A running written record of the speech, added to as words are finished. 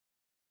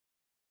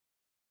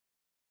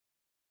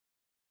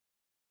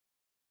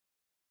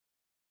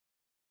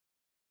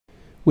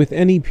With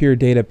any pure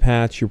data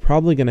patch, you're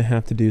probably going to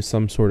have to do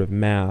some sort of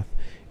math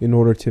in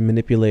order to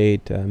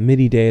manipulate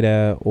MIDI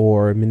data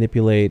or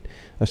manipulate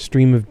a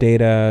stream of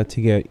data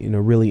to get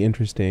really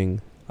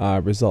interesting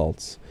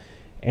results.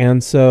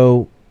 And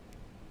so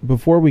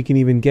before we can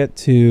even get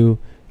to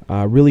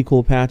really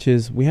cool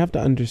patches, we have to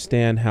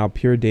understand how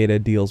pure data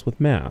deals with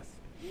math.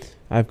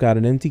 I've got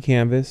an empty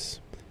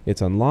canvas,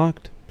 it's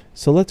unlocked,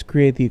 so let's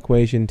create the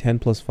equation 10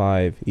 plus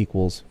 5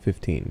 equals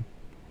 15.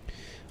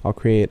 I'll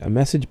create a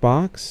message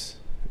box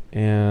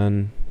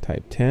and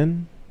type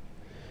 10,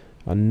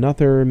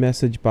 another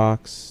message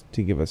box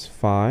to give us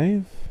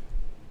 5,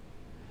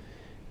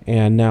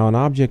 and now an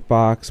object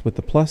box with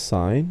the plus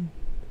sign,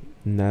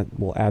 and that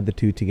will add the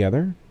two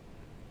together.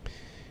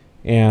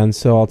 And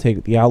so I'll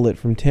take the outlet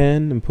from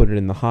 10 and put it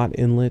in the hot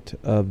inlet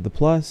of the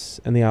plus,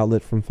 and the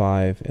outlet from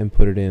 5 and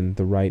put it in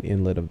the right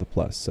inlet of the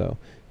plus. So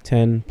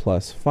 10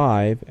 plus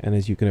 5, and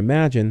as you can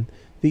imagine,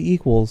 the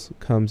equals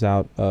comes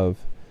out of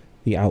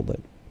the outlet.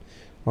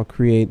 I'll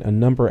create a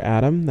number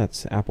atom,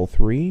 that's apple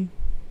 3,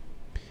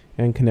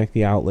 and connect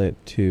the outlet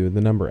to the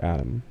number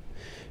atom.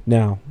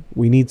 Now,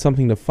 we need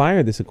something to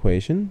fire this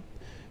equation,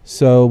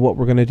 so what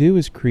we're going to do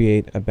is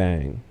create a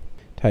bang.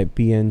 Type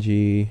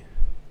BNG,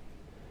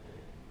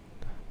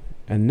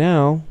 and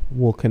now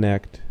we'll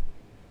connect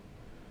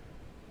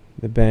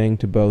the bang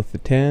to both the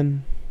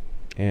 10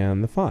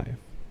 and the 5.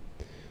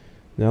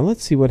 Now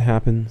let's see what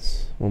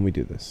happens when we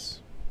do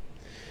this.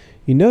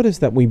 You notice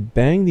that we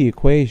bang the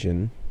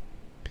equation,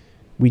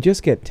 we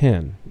just get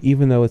 10,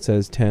 even though it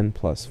says 10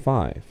 plus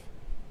 5.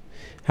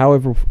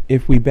 However,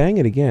 if we bang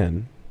it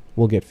again,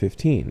 we'll get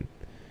 15.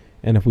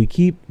 And if we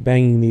keep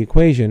banging the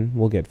equation,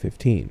 we'll get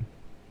 15.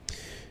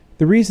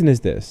 The reason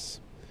is this.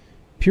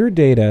 Pure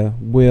data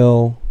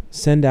will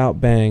send out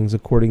bangs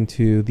according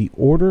to the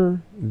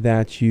order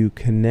that you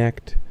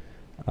connect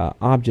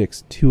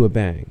objects to a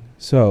bang.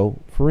 So,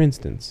 for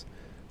instance,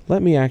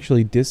 let me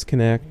actually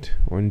disconnect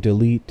or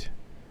delete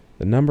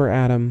the number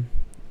atom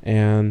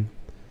and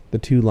the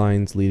two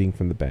lines leading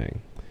from the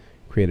bang.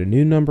 Create a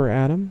new number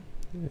atom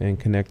and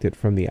connect it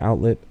from the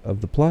outlet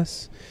of the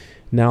plus.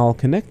 Now I'll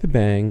connect the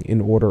bang in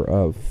order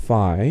of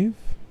 5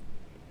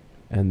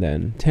 and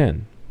then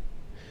 10.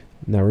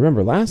 Now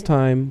remember, last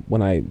time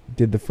when I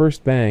did the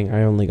first bang,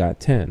 I only got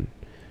 10.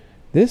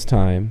 This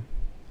time,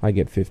 I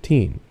get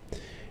 15.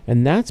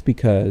 And that's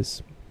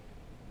because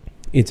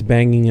it's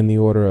banging in the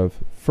order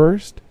of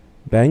first,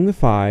 bang the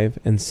 5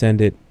 and send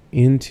it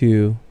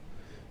into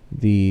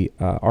the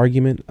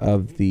argument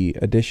of the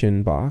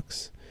addition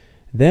box,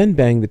 then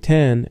bang the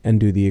 10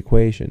 and do the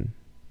equation.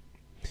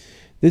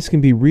 This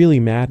can be really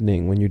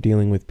maddening when you're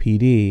dealing with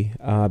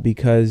PD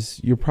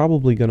because you're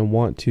probably going to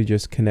want to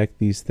just connect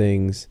these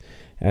things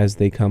as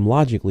they come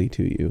logically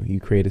to you. You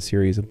create a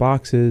series of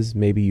boxes,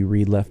 maybe you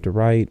read left to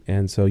right,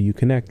 and so you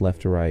connect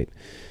left to right.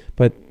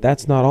 But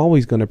that's not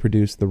always going to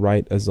produce the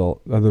right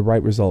result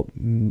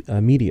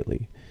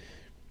immediately.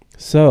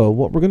 So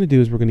what we're going to do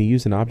is we're going to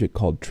use an object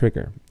called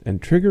trigger,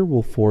 and trigger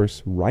will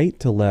force right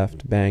to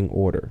left bang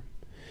order.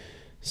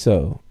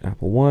 So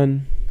apple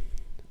 1,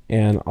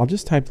 and I'll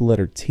just type the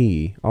letter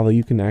T, although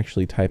you can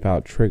actually type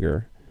out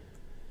trigger.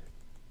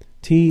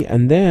 T,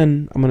 and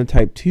then I'm going to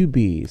type 2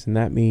 B's, and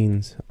that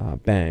means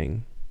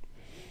bang.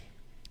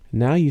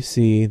 Now you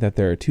see that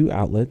there are two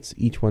outlets.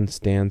 Each one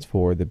stands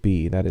for the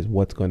B. That is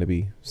what's going to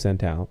be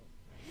sent out.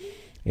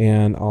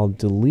 And I'll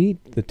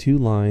delete the two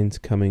lines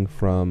coming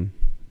from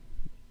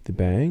the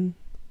bang,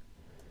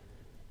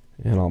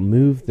 and I'll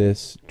move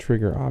this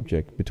trigger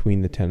object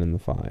between the 10 and the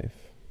 5.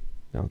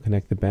 Now I'll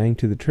connect the bang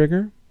to the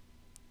trigger,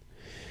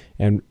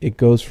 and it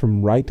goes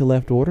from right to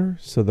left order,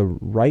 so the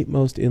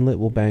rightmost inlet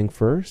will bang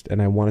first,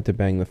 and I want it to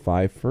bang the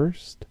 5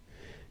 first,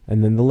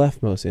 and then the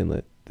leftmost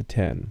inlet, the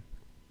 10.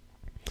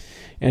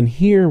 And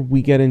here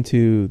we get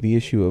into the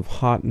issue of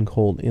hot and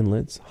cold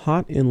inlets.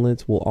 Hot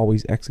inlets will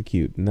always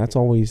execute, and that's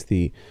always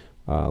the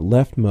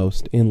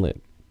leftmost inlet.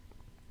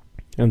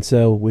 And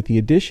so with the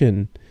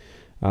addition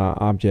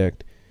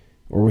object,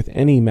 or with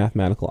any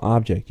mathematical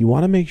object, you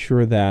want to make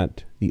sure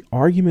that the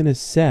argument is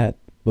set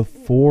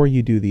before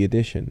you do the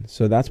addition.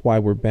 So that's why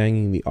we're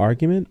banging the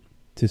argument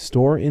to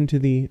store into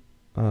the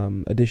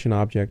addition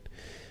object,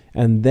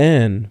 and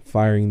then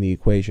firing the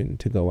equation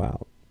to go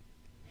out.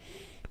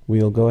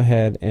 We'll go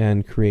ahead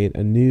and create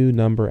a new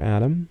number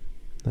atom.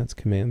 That's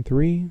command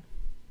 3.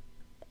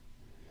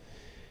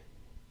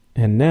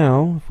 And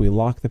now, if we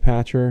lock the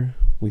patcher,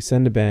 we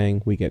send a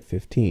bang, we get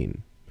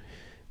 15.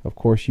 Of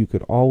course, you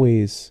could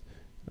always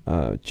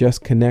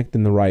just connect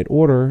in the right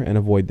order and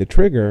avoid the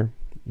trigger,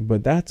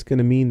 but that's going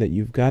to mean that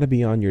you've got to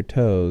be on your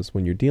toes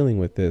when you're dealing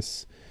with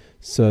this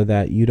so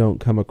that you don't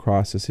come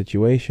across a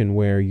situation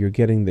where you're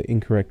getting the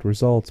incorrect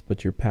results,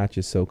 but your patch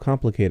is so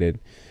complicated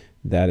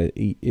that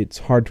it's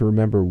hard to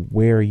remember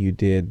where you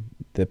did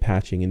the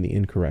patching in the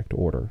incorrect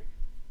order.